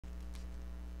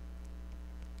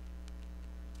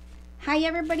Hi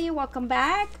everybody, welcome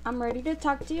back. I'm ready to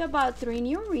talk to you about 3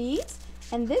 new reads,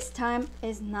 and this time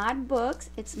is not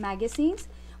books, it's magazines.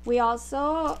 We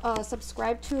also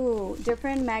subscribe to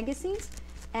different magazines,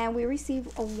 and we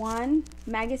receive one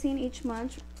magazine each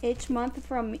month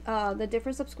from the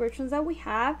different subscriptions that we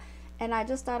have. And I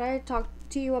just thought I'd talk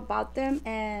to you about them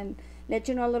and let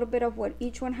you know a little bit of what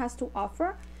each one has to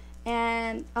offer.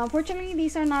 And unfortunately,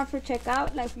 these are not for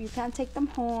checkout, like you can't take them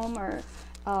home or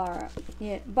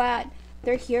yeah, but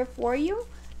they're here for you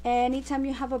anytime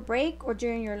you have a break or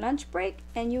during your lunch break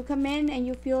and you come in and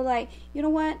you feel like, you know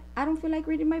what, I don't feel like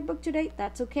reading my book today.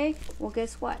 That's okay. Well,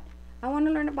 guess what, I want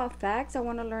to learn about facts. I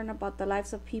want to learn about the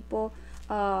lives of people,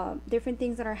 different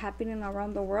things that are happening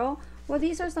around the world. Well,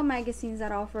 these are some magazines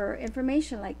that offer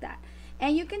information like that,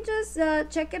 and you can just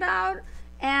check it out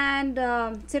and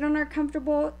sit on our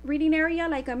comfortable reading area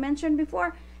like I mentioned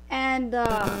before. And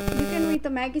you can read the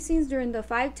magazines during the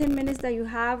 5-10 minutes that you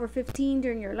have, or 15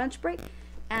 during your lunch break,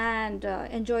 and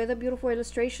enjoy the beautiful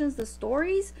illustrations, the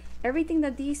stories, everything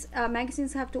that these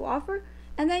magazines have to offer.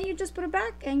 And then you just put it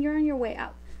back and you're on your way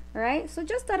out. All right, so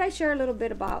just thought I'd share a little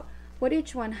bit about what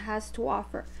each one has to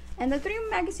offer. And the 3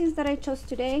 magazines that I chose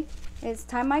today is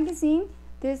Time Magazine.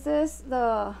 This is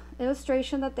the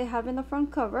illustration that they have in the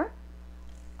front cover.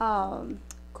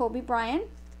 Kobe Bryant,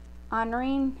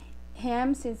 honoring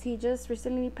him since he just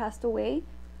recently passed away.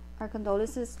 Our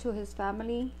condolences to his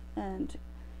family and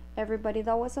everybody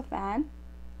that was a fan.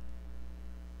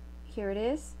 Here it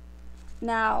is.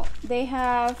 Now they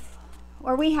have,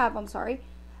 or we have, I'm sorry,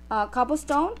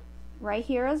 Cobblestone right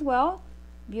here as well,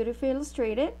 beautifully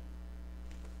illustrated.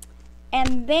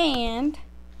 And then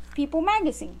People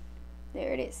Magazine,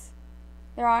 there it is.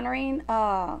 They're honoring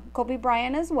Kobe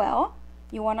Bryant as well.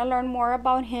 You want to learn more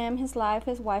about him, his life,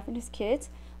 his wife, and his kids?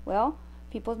 Well,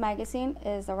 People's Magazine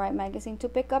is the right magazine to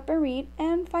pick up and read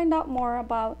and find out more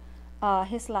about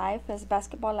his life, his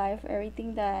basketball life,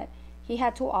 everything that he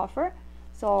had to offer.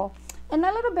 So, and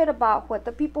a little bit about what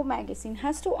the People Magazine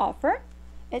has to offer.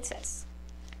 It says,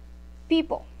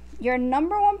 People, your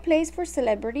 #1 place for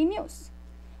celebrity news.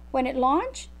 When it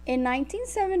launched in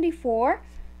 1974,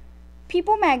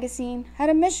 People Magazine had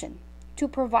a mission to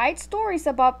provide stories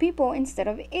about people instead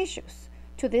of issues.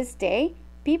 To this day,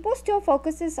 People still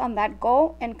focuses on that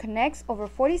goal and connects over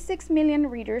 46 million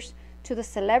readers to the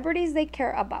celebrities they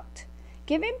care about,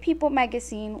 giving People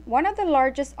Magazine one of the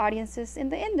largest audiences in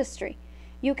the industry.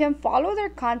 You can follow their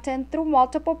content through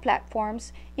multiple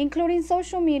platforms, including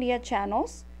social media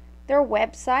channels, their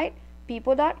website,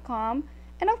 people.com,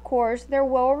 and of course, their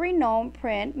well-renowned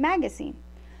print magazine.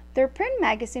 Their print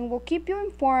magazine will keep you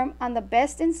informed on the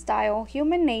best in style,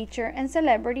 human nature, and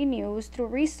celebrity news through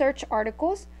research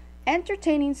articles,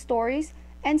 entertaining stories,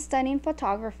 and stunning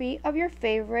photography of your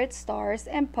favorite stars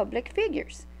and public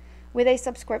figures. With a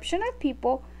subscription of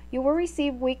People, you will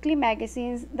receive weekly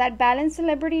magazines that balance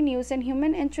celebrity news and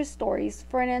human interest stories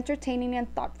for an entertaining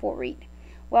and thoughtful read.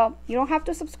 Well, you don't have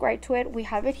to subscribe to it. We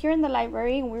have it here in the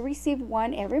library, and we receive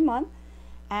one every month.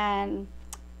 And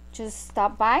just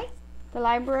stop by the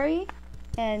library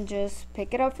and just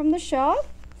pick it up from the shelf,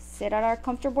 sit at our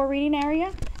comfortable reading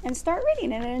area, and start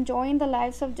reading and enjoying the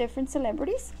lives of different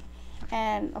celebrities.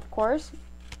 And of course,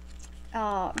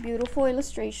 beautiful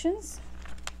illustrations.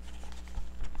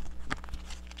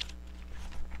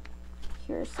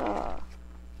 Here's a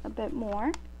bit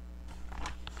more.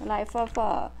 The life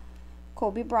of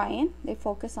Kobe Bryant. They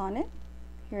focus on it.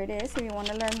 Here it is. If you want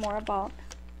to learn more about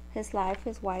his life,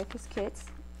 his wife, his kids,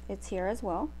 it's here as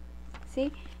well.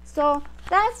 See? So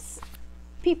that's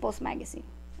People's Magazine.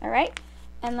 All right.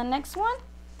 And the next one,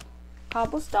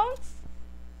 Cobblestone.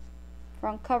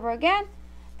 Front cover again.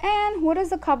 And what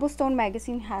does the Cobblestone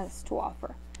Magazine has to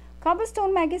offer?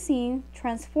 Cobblestone Magazine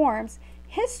transforms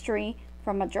history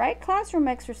from a dry classroom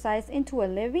exercise into a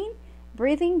living,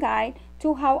 breathing guide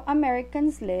to how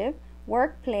Americans live,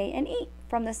 work, play, and eat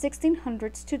from the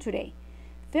 1600s to today.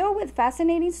 Filled with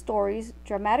fascinating stories,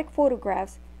 dramatic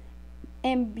photographs,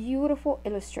 and beautiful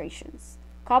illustrations.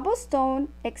 Cobblestone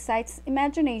excites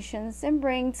imaginations and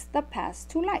brings the past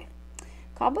to life.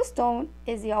 Cobblestone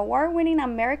is the award-winning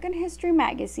American history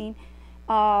magazine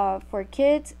for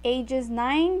kids ages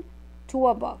 9 to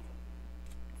above.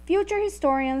 Future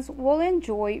historians will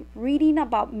enjoy reading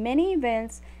about many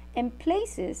events and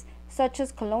places such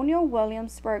as Colonial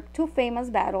Williamsburg to famous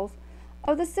battles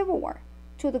of the Civil War,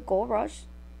 to the Gold Rush,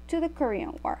 to the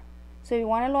Korean War. So if you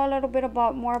want to know a little bit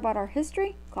more about our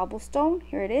history, Cobblestone,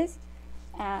 here it is.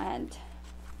 And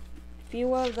a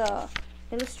few of the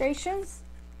illustrations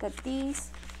that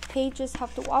these pages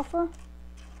have to offer.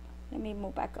 Let me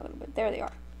move back a little bit. There they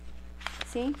are.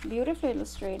 See, beautifully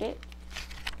illustrated.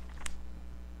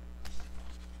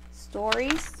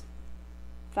 stories,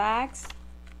 facts,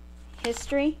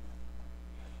 history.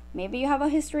 Maybe you have a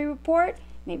history report.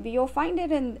 Maybe you'll find it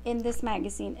in this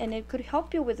magazine, and it could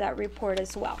help you with that report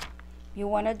as well. You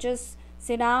want to just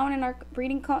sit down in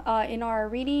our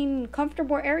reading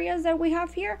comfortable areas that we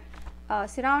have here.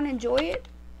 Sit down, enjoy it,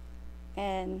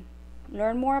 and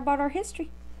learn more about our history.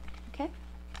 Okay?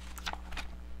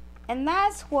 And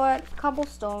that's what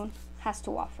Cobblestone has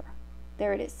to offer.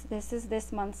 There it is. This is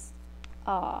this month's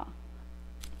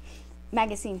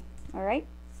magazine. All right?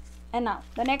 And now,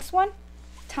 the next one,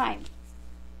 Time.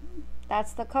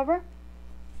 That's the cover.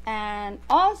 And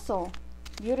also,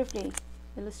 beautifully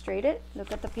illustrated.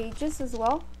 Look at the pages as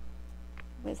well,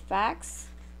 with facts,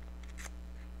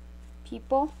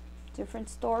 people, different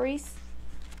stories.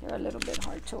 They're a little bit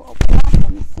hard to open up.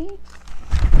 Let me see.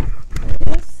 There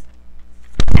it is.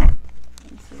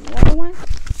 Let me see the other one.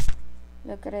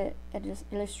 Look at it. Just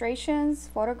illustrations,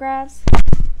 photographs,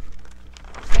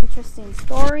 interesting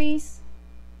stories.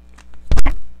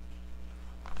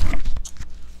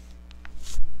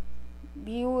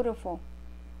 Beautiful.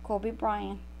 Kobe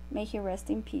Bryant. May he rest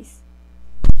in peace.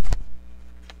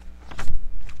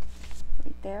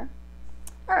 Right there.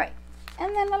 All right.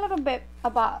 And then a little bit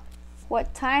about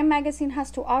what Time Magazine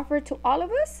has to offer to all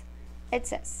of us. It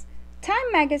says,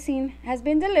 Time Magazine has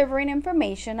been delivering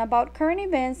information about current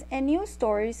events and news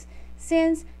stories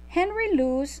since Henry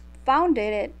Luce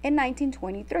founded it in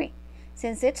 1923.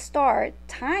 Since its start,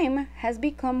 Time has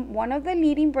become one of the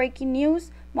leading breaking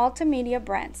news multimedia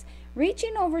brands,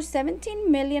 reaching over 17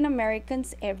 million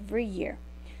Americans every year.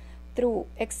 Through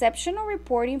exceptional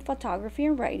reporting, photography,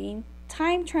 and writing,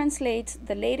 Time translates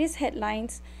the latest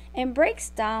headlines and breaks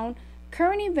down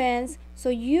current events so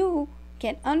you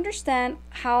can understand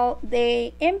how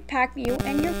they impact you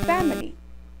and your family.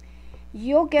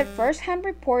 You'll get first-hand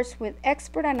reports with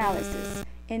expert analysis,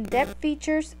 in-depth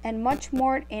features, and much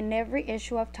more in every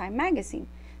issue of Time Magazine.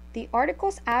 The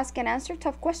articles ask and answer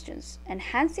tough questions,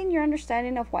 enhancing your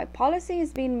understanding of why policy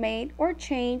is being made or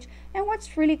changed and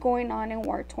what's really going on in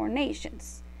war-torn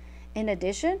nations. In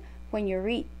addition, when you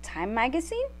read Time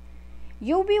Magazine,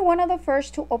 you'll be one of the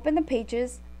first to open the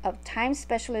pages of Time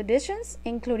special editions,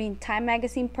 including Time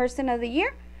Magazine Person of the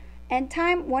Year and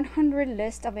Time 100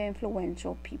 list of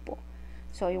influential people.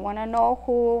 So you want to know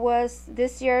who was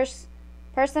this year's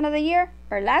Person of the Year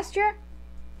or last year?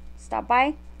 Stop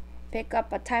by, pick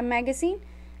up a Time Magazine,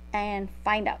 and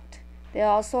find out. They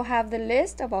also have the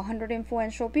list of 100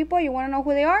 influential people. You want to know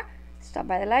who they are? Stop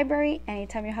by the library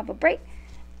anytime you have a break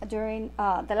during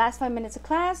the last 5 minutes of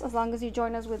class. As long as you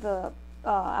join us with a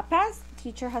pass, the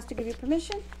teacher has to give you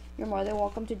permission. You're more than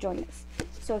welcome to join us.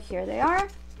 So here they are.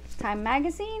 Time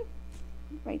Magazine,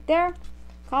 right there.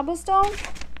 Cobblestone,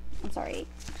 I'm sorry.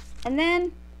 And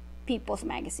then People's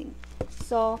Magazine.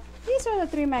 So these are the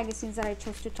three magazines that I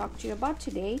chose to talk to you about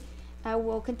today. I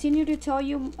will continue to tell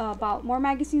you about more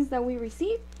magazines that we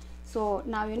receive. So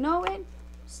now you know it.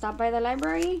 Stop by the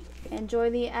library, enjoy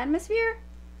the atmosphere.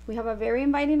 We have a very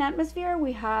inviting atmosphere.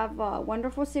 We have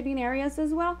wonderful sitting areas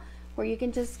as well, where you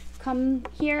can just come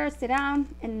here, sit down,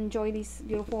 and enjoy these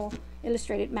beautiful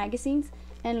illustrated magazines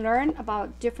and learn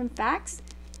about different facts,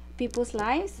 people's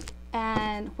lives,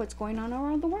 and what's going on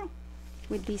around the world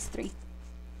with these three.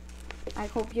 I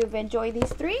hope you've enjoyed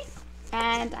these three,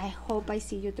 and I hope I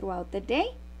see you throughout the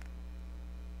day.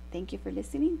 Thank you for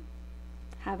listening.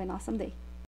 Have an awesome day.